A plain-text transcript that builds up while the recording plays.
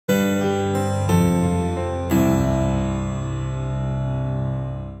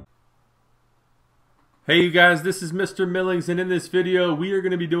Hey you guys, this is Mr. Millings, and in this video we are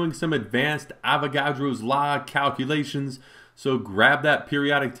going to be doing some advanced Avogadro's law calculations. So grab that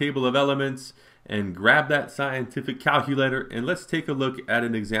periodic table of elements and grab that scientific calculator, and let's take a look at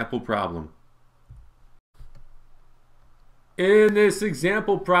an example problem. In this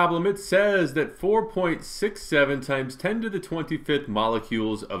example problem, it says that 4.67 times 10 to the 25th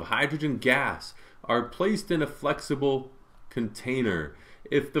molecules of hydrogen gas are placed in a flexible container.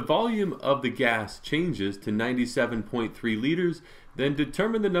 If the volume of the gas changes to 97.3 liters, then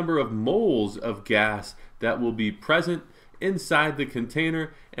determine the number of moles of gas that will be present inside the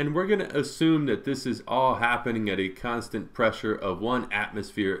container, and we're going to assume that this is all happening at a constant pressure of 1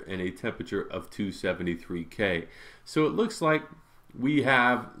 atmosphere and a temperature of 273 K. So it looks like we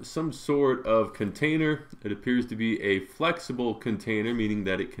have some sort of container. It appears to be a flexible container, meaning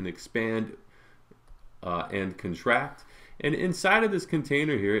that it can expand and contract. And inside of this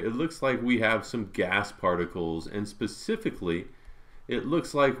container here, it looks like we have some gas particles, and specifically, it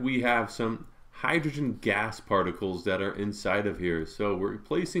looks like we have some hydrogen gas particles that are inside of here. So we're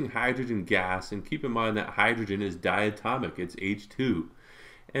placing hydrogen gas, and keep in mind that hydrogen is diatomic, it's H2.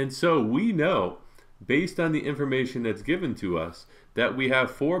 And so we know, based on the information that's given to us, that we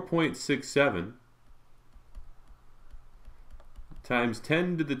have 4.67 times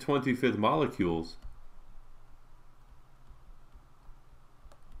 10 to the 25th molecules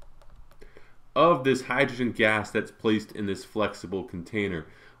of this hydrogen gas that's placed in this flexible container.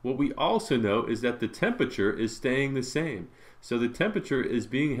 What we also know is that the temperature is staying the same. So the temperature is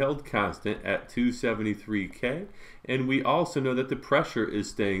being held constant at 273 K, and we also know that the pressure is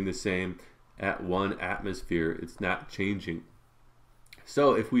staying the same at 1 atmosphere. It's not changing.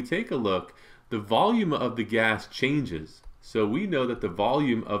 So if we take a look, the volume of the gas changes. So we know that the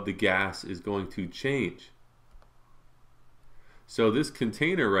volume of the gas is going to change. So this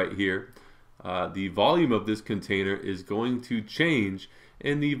container right here, the volume of this container is going to change,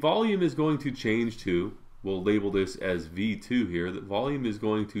 and the volume is going to change to, we'll label this as V2 here, the volume is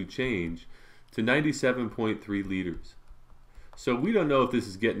going to change to 97.3 liters. So we don't know if this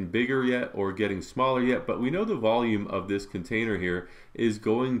is getting bigger yet or getting smaller yet, but we know the volume of this container here is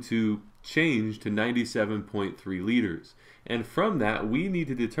going to change to 97.3 liters. And from that, we need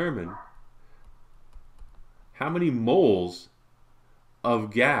to determine how many moles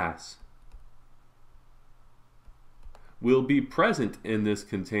of gas will be present in this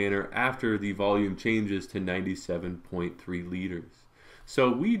container after the volume changes to 97.3 liters. So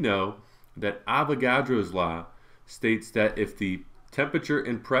we know that Avogadro's law states that if the temperature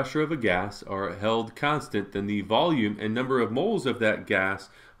and pressure of a gas are held constant, then the volume and number of moles of that gas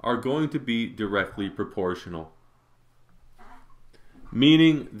are going to be directly proportional.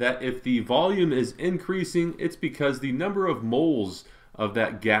 Meaning that if the volume is increasing, it's because the number of moles of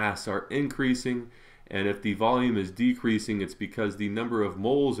that gas are increasing, and if the volume is decreasing, it's because the number of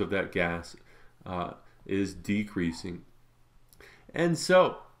moles of that gas is decreasing. And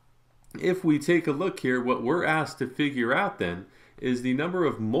so, if we take a look here, what we're asked to figure out then is the number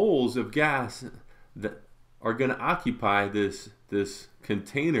of moles of gas that are going to occupy this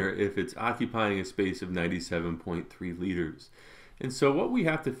container if it's occupying a space of 97.3 liters. And so what we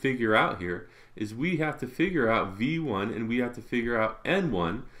have to figure out here is we have to figure out V1 and we have to figure out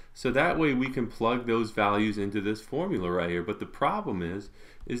N1, so that way we can plug those values into this formula right here. But the problem is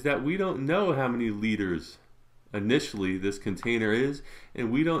that we don't know how many liters initially this container is,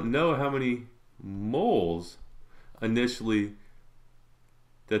 and we don't know how many moles initially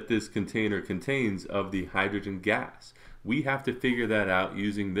that this container contains of the hydrogen gas. We have to figure that out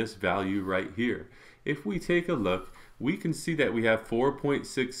using this value right here. If we take a look, we can see that we have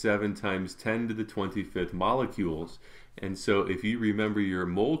 4.67 times 10 to the 25th molecules. And so if you remember your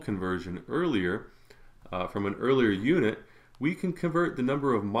mole conversion earlier, from an earlier unit, we can convert the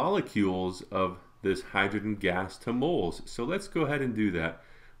number of molecules of this hydrogen gas to moles. So let's go ahead and do that.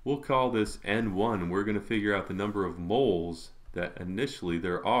 We'll call this N1. We're going to figure out the number of moles that initially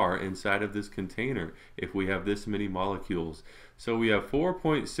there are inside of this container if we have this many molecules. So we have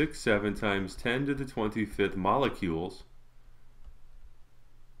 4.67 times 10 to the 25th molecules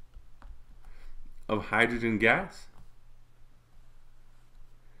of hydrogen gas.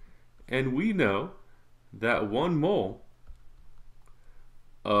 And we know that 1 mole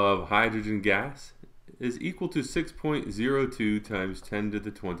of hydrogen gas is equal to 6.02 times 10 to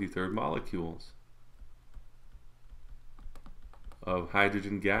the 23rd molecules of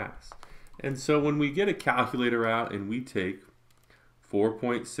hydrogen gas. And so when we get a calculator out and we take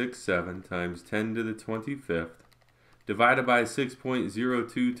 4.67 times 10 to the 25th divided by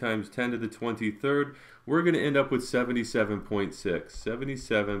 6.02 times 10 to the 23rd, we're going to end up with 77.6.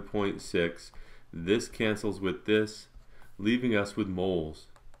 77.6 This cancels with this, leaving us with moles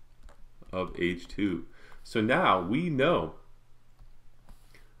of H2. So now we know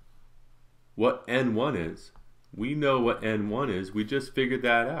what N1 is. We know what N1 is. We just figured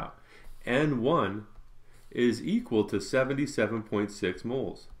that out. N1 is equal to 77.6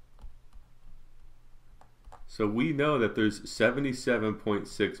 moles. So we know that there's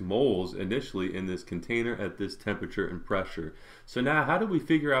 77.6 moles initially in this container at this temperature and pressure. So now how do we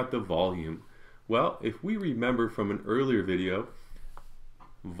figure out the volume? Well, if we remember from an earlier video,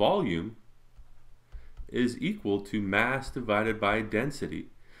 volume is equal to mass divided by density.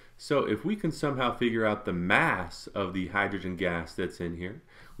 So if we can somehow figure out the mass of the hydrogen gas that's in here,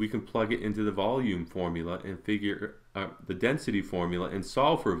 we can plug it into the volume formula and figure the density formula and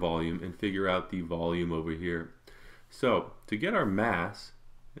solve for volume and figure out the volume over here. So to get our mass,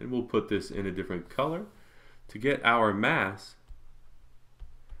 and we'll put this in a different color, to get our mass,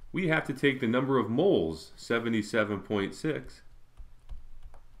 we have to take the number of moles, 77.6,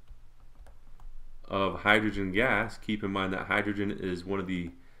 of hydrogen gas. Keep in mind that hydrogen is one of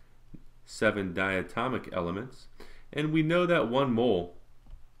the 7 diatomic elements, and we know that 1 mole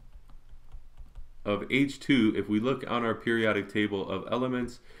of H2, if we look on our periodic table of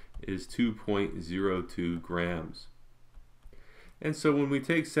elements, is 2.02 grams. And so when we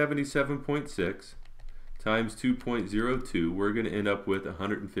take 77.6 times 2.02, we're going to end up with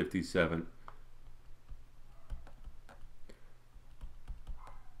 157.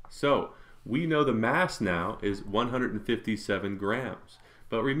 So we know the mass now is 157 grams.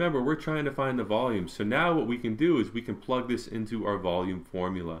 But remember, we're trying to find the volume. So now what we can do is we can plug this into our volume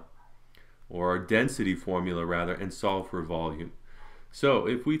formula, or our density formula rather, and solve for volume. So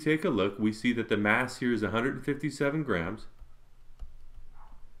if we take a look, we see that the mass here is 157 grams.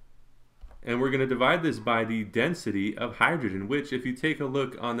 And we're going to divide this by the density of hydrogen, which if you take a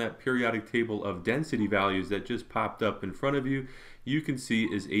look on that periodic table of density values that just popped up in front of you, you can see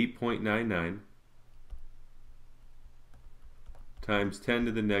is 8.99 times 10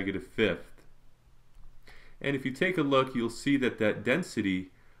 to the negative fifth. And if you take a look, you'll see that that density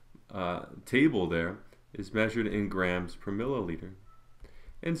table there is measured in grams per milliliter.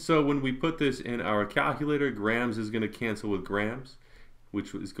 And so when we put this in our calculator, grams is going to cancel with grams,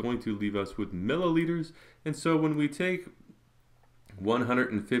 which is going to leave us with milliliters. And so when we take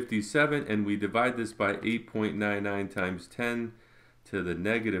 157 and we divide this by 8.99 times 10 to the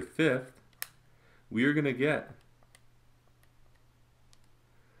negative fifth, we are going to get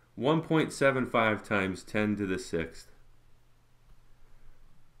 1.75 times 10 to the sixth.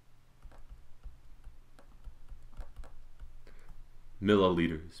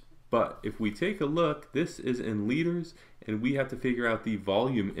 Milliliters. But if we take a look, this is in liters, and we have to figure out the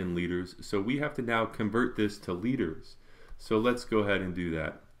volume in liters, so we have to now convert this to liters. So let's go ahead and do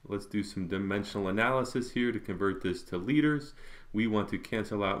that. Let's do some dimensional analysis here to convert this to liters. We want to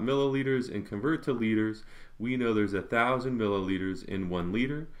cancel out milliliters and convert to liters. We know there's 1,000 milliliters in 1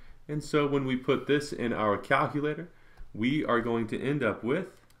 liter, and so when we put this in our calculator, we are going to end up with,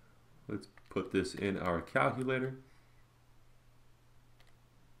 let's put this in our calculator,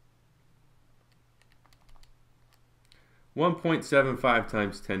 1.75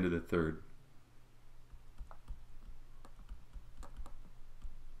 times 10 to the third.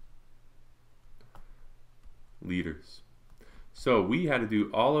 Liters. So we had to do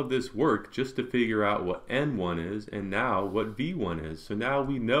all of this work just to figure out what N1 is and now what V1 is. So now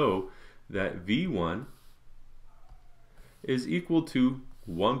we know that V1 is equal to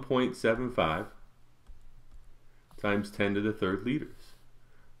 1.75 times 10 to the third liters.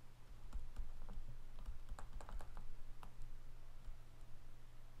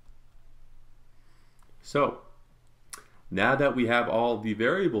 So now that we have all the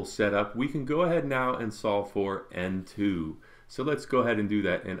variables set up, we can go ahead now and solve for N2. So let's go ahead and do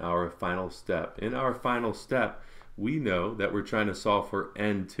that in our final step. In our final step, we know that we're trying to solve for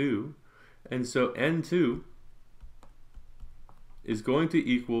N2. And so N2 is going to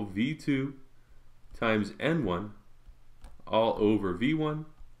equal V2 times N1 all over V1.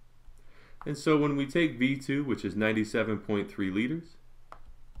 And so when we take V2, which is 97.3 liters,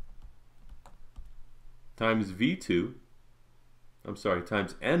 times V2,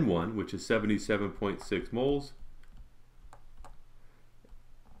 times N1, which is 77.6 moles,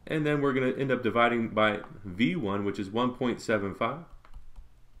 and then we're going to end up dividing by V1, which is 1.75,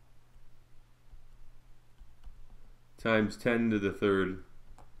 times 10 to the third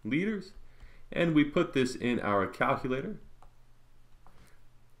liters, and we put this in our calculator.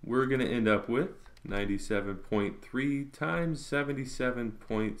 We're going to end up with 97.3 times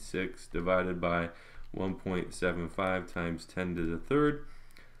 77.6 divided by 1.75 times 10 to the third.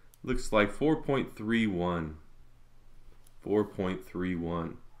 Looks like 4.31.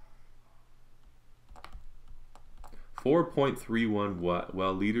 4.31. 4.31 what?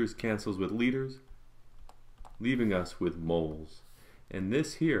 Well, liters cancels with liters, leaving us with moles. And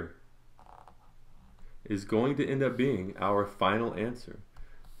this here is going to end up being our final answer.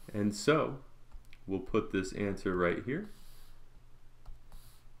 And so we'll put this answer right here.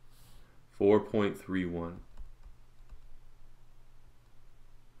 4.31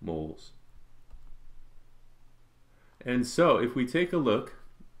 moles. And so if we take a look,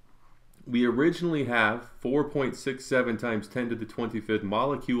 we originally have 4.67 times 10 to the 25th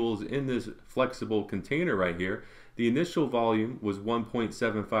molecules in this flexible container right here. The initial volume was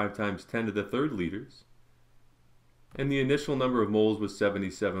 1.75 times 10 to the third liters. And the initial number of moles was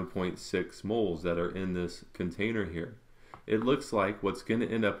 77.6 moles that are in this container here. It looks like what's going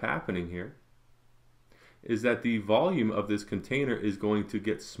to end up happening here is that the volume of this container is going to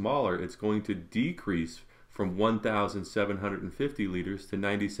get smaller. It's going to decrease from 1,750 liters to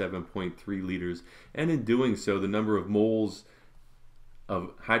 97.3 liters. And in doing so, the number of moles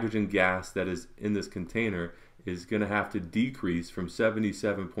of hydrogen gas that is in this container is going to have to decrease from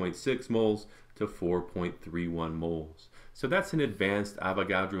 77.6 moles to 4.31 moles. So that's an advanced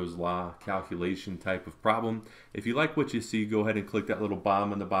Avogadro's law calculation type of problem. If you like what you see, go ahead and click that little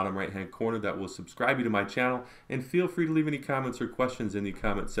bomb in the bottom right hand corner. That will subscribe you to my channel, and feel free to leave any comments or questions in the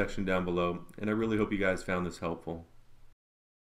comment section down below. And I really hope you guys found this helpful.